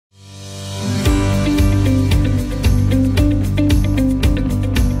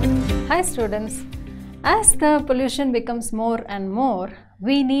students, as the pollution becomes more and more,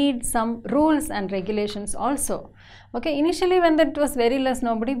 we need some rules and regulations also. Okay, initially when that was very less,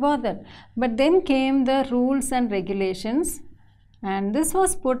 nobody bothered, but then came the rules and regulations, and this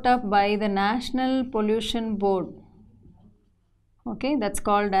was put up by the National Pollution Board. Okay, that's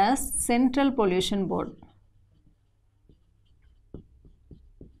called as Central Pollution Board.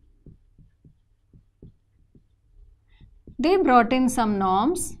 They brought in some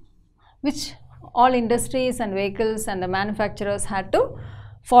norms which all industries and vehicles and the manufacturers had to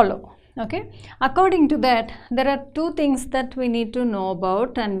follow. Okay, according to that, there are two things that we need to know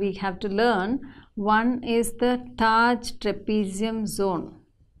about and we have to learn. One is the Taj Trapezium Zone.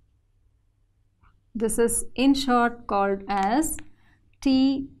 This is in short called as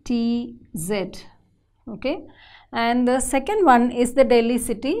TTZ. Okay, and the second one is the Delhi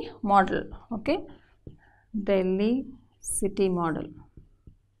City Model. Okay, Delhi City Model.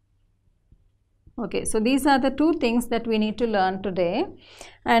 Okay, so these are the two things that we need to learn today,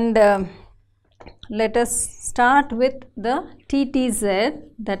 and let us start with the TTZ,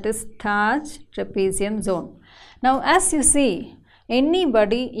 that is Taj Trapezium Zone. Now, as you see,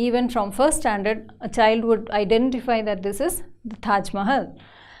 anybody even from first standard, a child would identify that this is the Taj Mahal.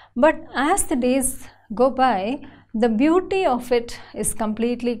 But as the days go by, the beauty of it is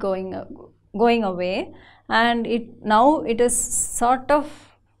completely going away, and now it is sort of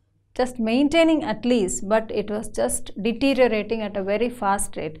just maintaining at least, but it was just deteriorating at a very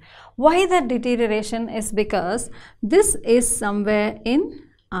fast rate. Why that deterioration is because this is somewhere in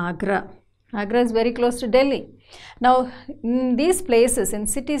Agra. Agra is very close to Delhi. Now, in these places, in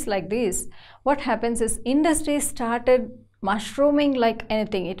cities like these, what happens is industries started mushrooming like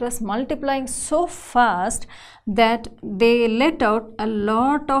anything. It was multiplying so fast that they let out a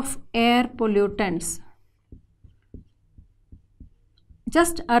lot of air pollutants.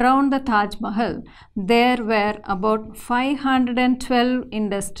 Just around the Taj Mahal, there were about 512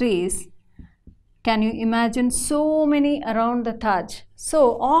 industries. Can you imagine so many around the Taj?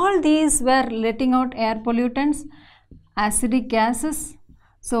 So all these were letting out air pollutants, acidic gases,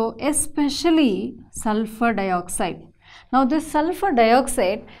 so especially sulfur dioxide. Now this sulfur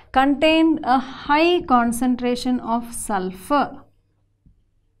dioxide contained a high concentration of sulfur.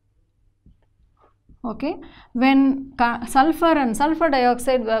 Okay, when sulfur and sulfur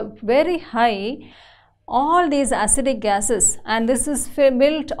dioxide were very high, all these acidic gases, and this is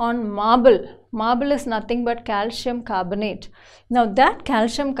built on marble. Marble is nothing but calcium carbonate. Now that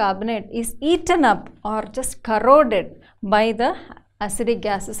calcium carbonate is eaten up or just corroded by the acidic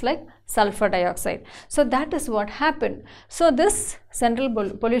gases like sulfur dioxide. So that is what happened. So this Central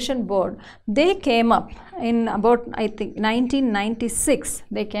Pollution Board, they came up in about, I think, 1996.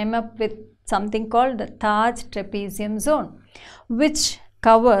 They came up with something called the Taj Trapezium Zone, which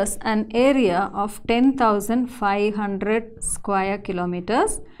covers an area of 10,500 square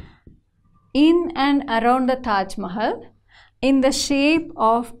kilometers in and around the Taj Mahal in the shape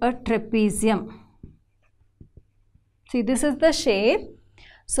of a trapezium. See, this is the shape.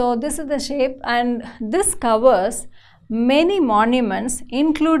 So this is the shape, and this covers many monuments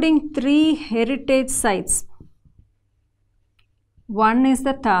including 3 heritage sites. One is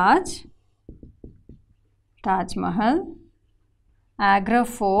the Taj Mahal, Agra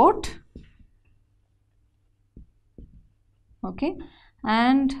Fort, okay,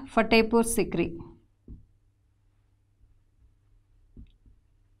 and Fatehpur Sikri.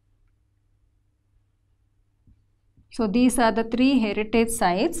 So these are the 3 heritage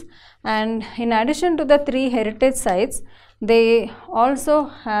sites, and in addition to the 3 heritage sites, they also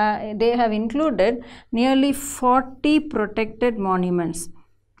they have included nearly 40 protected monuments.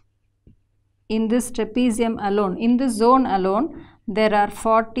 In this trapezium alone, in this zone alone, there are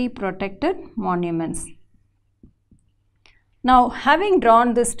 40 protected monuments. Now, having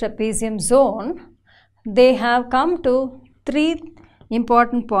drawn this trapezium zone, they have come to 3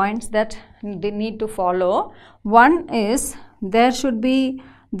 important points that they need to follow. One is there should be,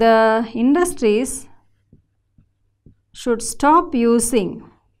 the industries should stop using,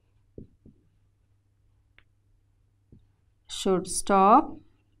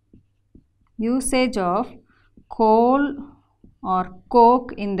 usage of coal or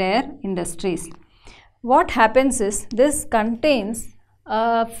coke in their industries. What happens is this contains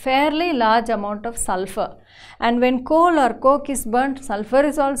a fairly large amount of sulfur, and when coal or coke is burnt, sulfur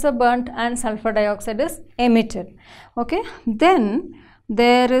is also burnt and sulfur dioxide is emitted. Okay, then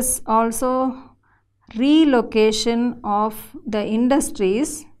there is also relocation of the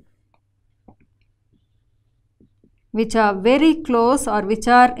industries which are very close or which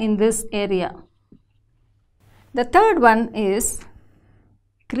are in this area. The third one is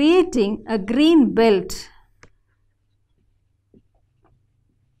creating a green belt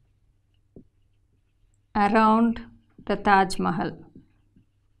around the Taj Mahal.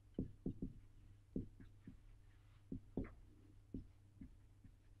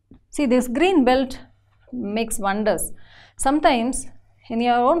 See, this green belt makes wonders. Sometimes in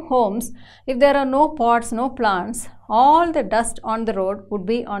your own homes, if there are no pots, no plants, all the dust on the road would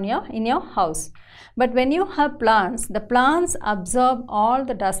be on in your house. But when you have plants, the plants absorb all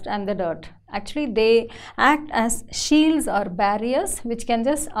the dust and the dirt. Actually, they act as shields or barriers which can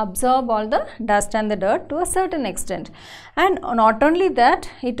just absorb all the dust and the dirt to a certain extent. And not only that,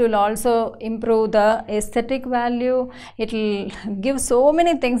 it will also improve the aesthetic value. It will give so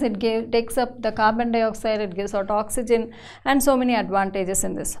many things. It takes up the carbon dioxide, it gives out oxygen, and so many advantages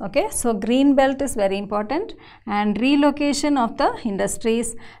in this. Okay, so green belt is very important, and relocation of the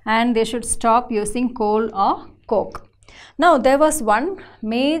industries, and they should stop using coal or coke. Now, there was one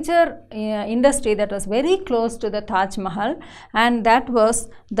major industry that was very close to the Taj Mahal, and that was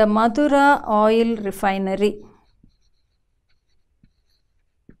the Madura oil refinery.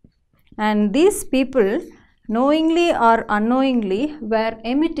 And these people, knowingly or unknowingly, were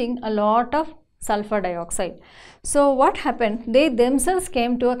emitting a lot of sulfur dioxide. So, what happened? They themselves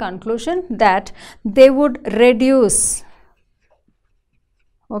came to a conclusion that they would reduce.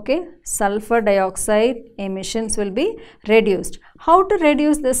 Okay, sulfur dioxide emissions will be reduced. How to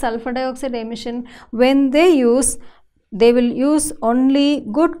reduce the sulfur dioxide emission? When they will use only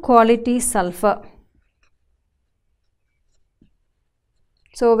good quality sulfur.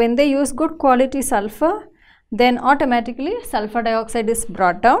 So, when they use good quality sulfur, then automatically sulfur dioxide is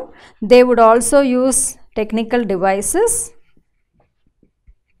brought down. They would also use technical devices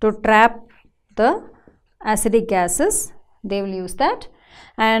to trap the acidic gases. They will use that.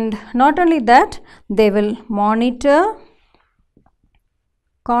 And not only that, they will monitor,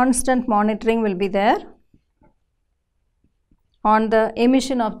 constant monitoring will be there on the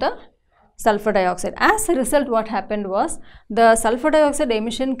emission of the sulfur dioxide. As a result, what happened was the sulfur dioxide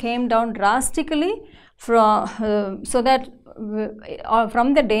emission came down drastically from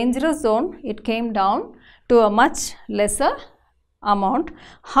from the dangerous zone, it came down to a much lesser amount.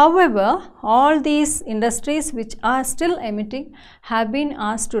 However, all these industries which are still emitting have been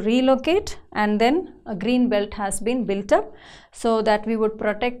asked to relocate, and then a green belt has been built up so that we would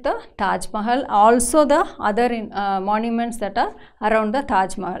protect the Taj Mahal, also the other monuments that are around the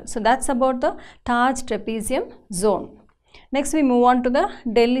Taj Mahal. So, that's about the Taj Trapezium Zone. Next, we move on to the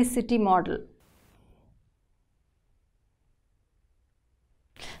Delhi city model.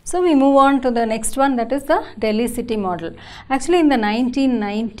 So, we move on to the next one, that is the Delhi city model. Actually, in the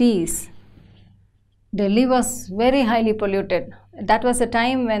 1990s, Delhi was very highly polluted. That was a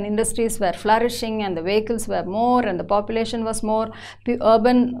time when industries were flourishing and the vehicles were more and the population was more.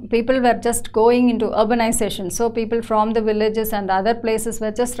 People were just going into urbanization. So, people from the villages and other places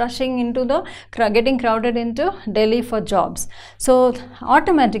were just rushing into getting crowded into Delhi for jobs. So,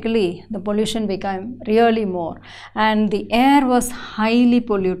 automatically the pollution became really more and the air was highly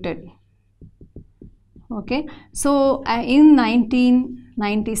polluted. Okay. So, in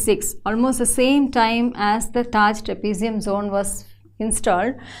 1996, almost the same time as the Taj Trapezium Zone was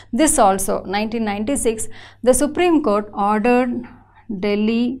installed, this also 1996, the Supreme Court ordered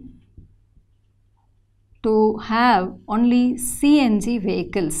Delhi to have only CNG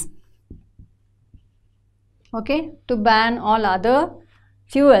vehicles, okay, to ban all other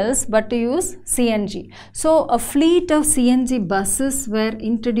fuels but to use CNG. So, a fleet of CNG buses were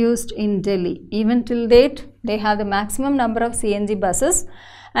introduced in Delhi. Even till date, they have the maximum number of CNG buses,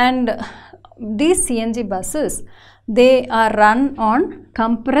 and these CNG buses, they are run on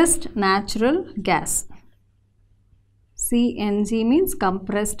compressed natural gas. CNG means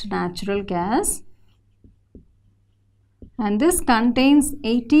compressed natural gas, and this contains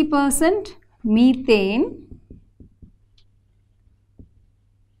 80% methane.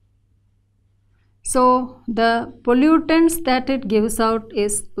 So, the pollutants that it gives out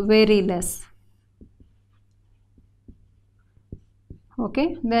is very less.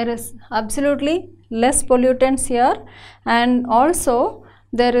 Okay, there is absolutely less pollutants here, and also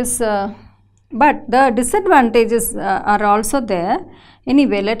there is but the disadvantages are also there.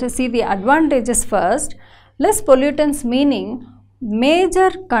 Anyway, let us see the advantages first. Less pollutants meaning major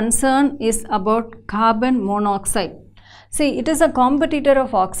concern is about carbon monoxide. See, it is a competitor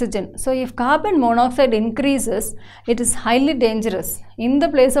of oxygen. So, if carbon monoxide increases, it is highly dangerous. In the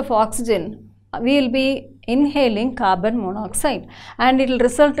place of oxygen, we will be inhaling carbon monoxide and it will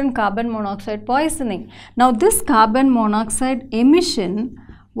result in carbon monoxide poisoning. Now, this carbon monoxide emission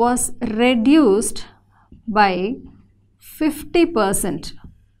was reduced by 50%.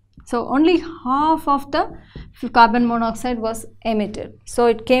 So only half of the carbon monoxide was emitted. So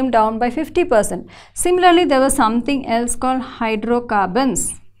it came down by 50%. Similarly, there was something else called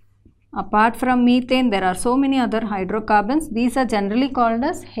hydrocarbons. Apart from methane, there are so many other hydrocarbons. These are generally called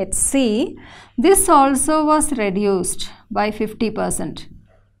as HC. This also was reduced by 50%,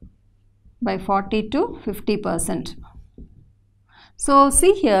 by 40 to 50%. So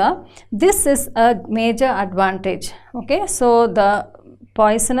see here, this is a major advantage. Okay, so the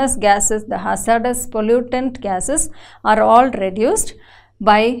poisonous gases, the hazardous pollutant gases are all reduced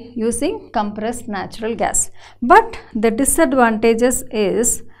by using compressed natural gas. But the disadvantages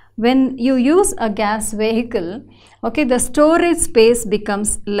is, when you use a gas vehicle, okay, the storage space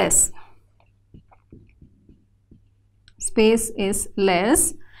becomes less. Space is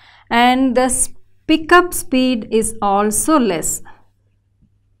less and the pickup speed is also less.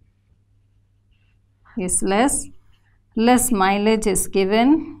 Less mileage is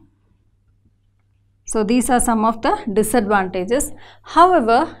given. So these are some of the disadvantages.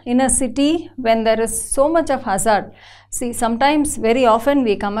 However, in a city when there is so much of hazard, see, sometimes very often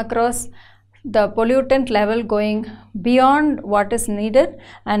we come across the pollutant level going beyond what is needed,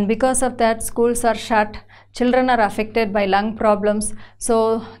 and because of that schools are shut, children are affected by lung problems,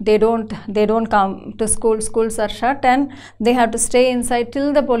 so they don't come to school, schools are shut and they have to stay inside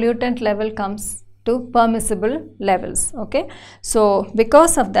till the pollutant level comes to permissible levels. Okay, so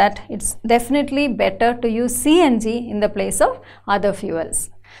because of that, it's definitely better to use CNG in the place of other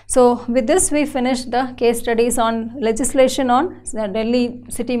fuels. So with this we finished the case studies on legislation on the Delhi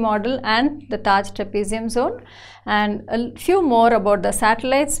city model and the Taj Trapezium Zone, and a few more about the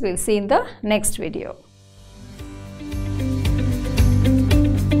satellites we'll see in the next video.